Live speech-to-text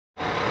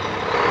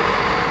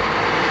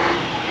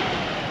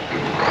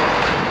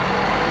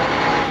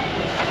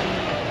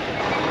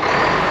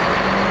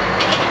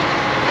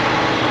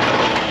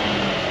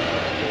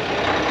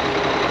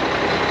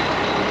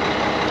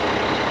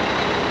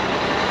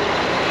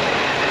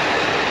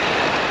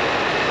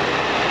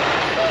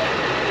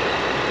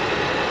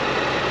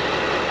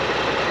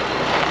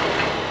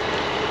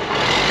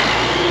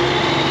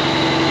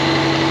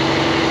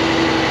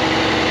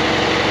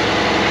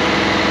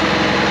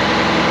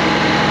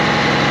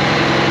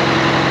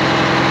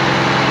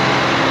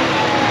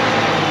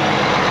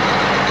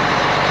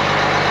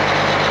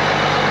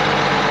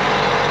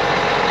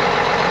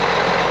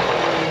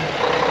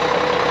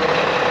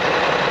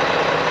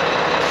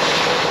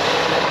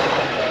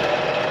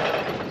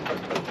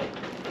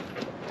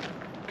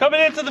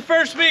Coming into the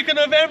first week of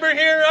November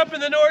here up in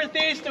the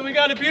Northeast, and we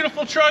got a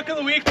beautiful truck of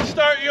the week to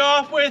start you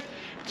off with.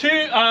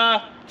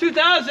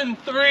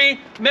 2003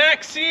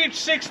 Mack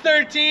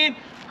CH613.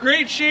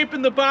 Great shape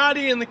in the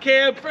body and the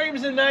cab.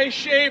 Frame's in nice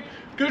shape.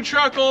 Good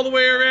truck all the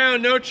way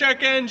around. No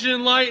check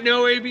engine light,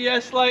 no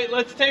ABS light.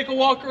 Let's take a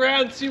walk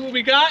around and see what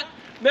we got.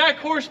 Mack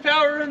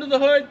horsepower under the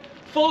hood.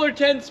 Fuller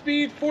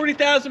 10-speed,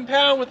 40,000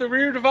 pound with a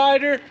rear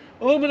divider.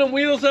 Aluminum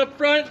wheels up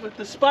front with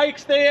the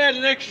spikes. They add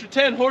an extra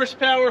 10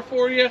 horsepower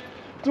for you.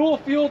 Dual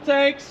fuel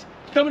tanks.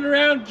 Coming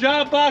around,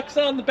 job box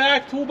on the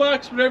back,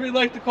 toolbox, whatever you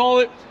like to call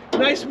it.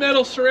 Nice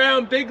metal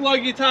surround, big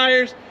luggy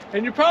tires.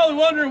 And you're probably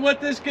wondering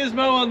what this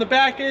gizmo on the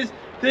back is.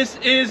 This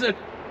is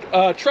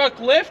a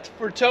truck lift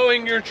for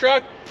towing your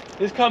truck.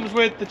 This comes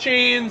with the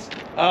chains.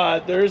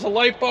 There's a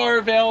light bar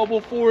available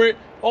for it.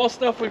 All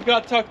stuff we've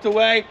got tucked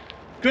away.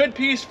 Good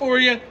piece for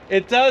you.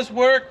 It does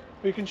work.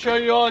 We can show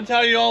you all and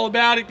tell you all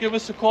about it. Give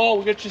us a call.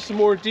 We'll get you some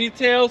more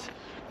details.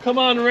 Come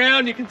on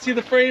around. You can see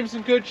the frame's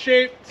in good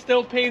shape.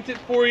 Still painted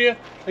for you.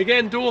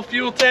 Again, dual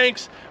fuel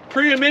tanks.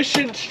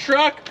 Pre-emissions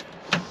truck.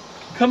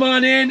 Come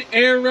on in.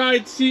 Air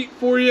ride seat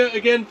for you.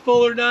 Again,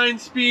 Fuller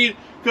 9-speed.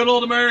 Good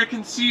old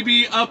American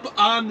CB up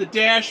on the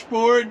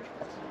dashboard.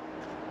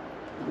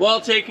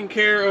 Well taken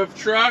care of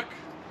truck.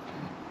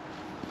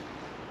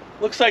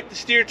 Looks like the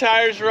steer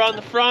tires are on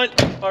the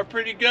front, are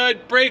pretty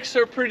good. Brakes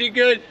are pretty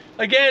good.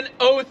 Again,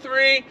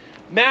 03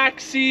 Mack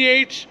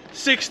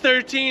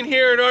CH613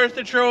 here at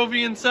Arthur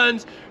Trovey &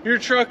 Sons, your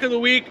truck of the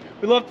week.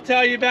 We'd love to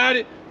tell you about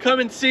it. Come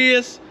and see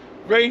us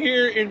right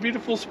here in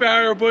beautiful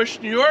Sparrow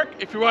Bush, New York.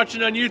 If you're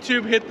watching on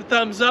YouTube, hit the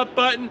thumbs up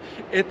button,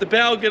 hit the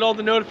bell, get all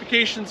the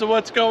notifications of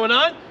what's going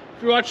on.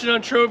 If you're watching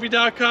on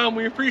Trovey.com,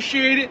 we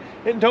appreciate it.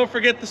 And don't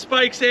forget the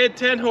spikes add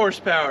 10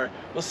 horsepower.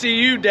 We'll see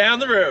you down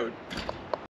the road.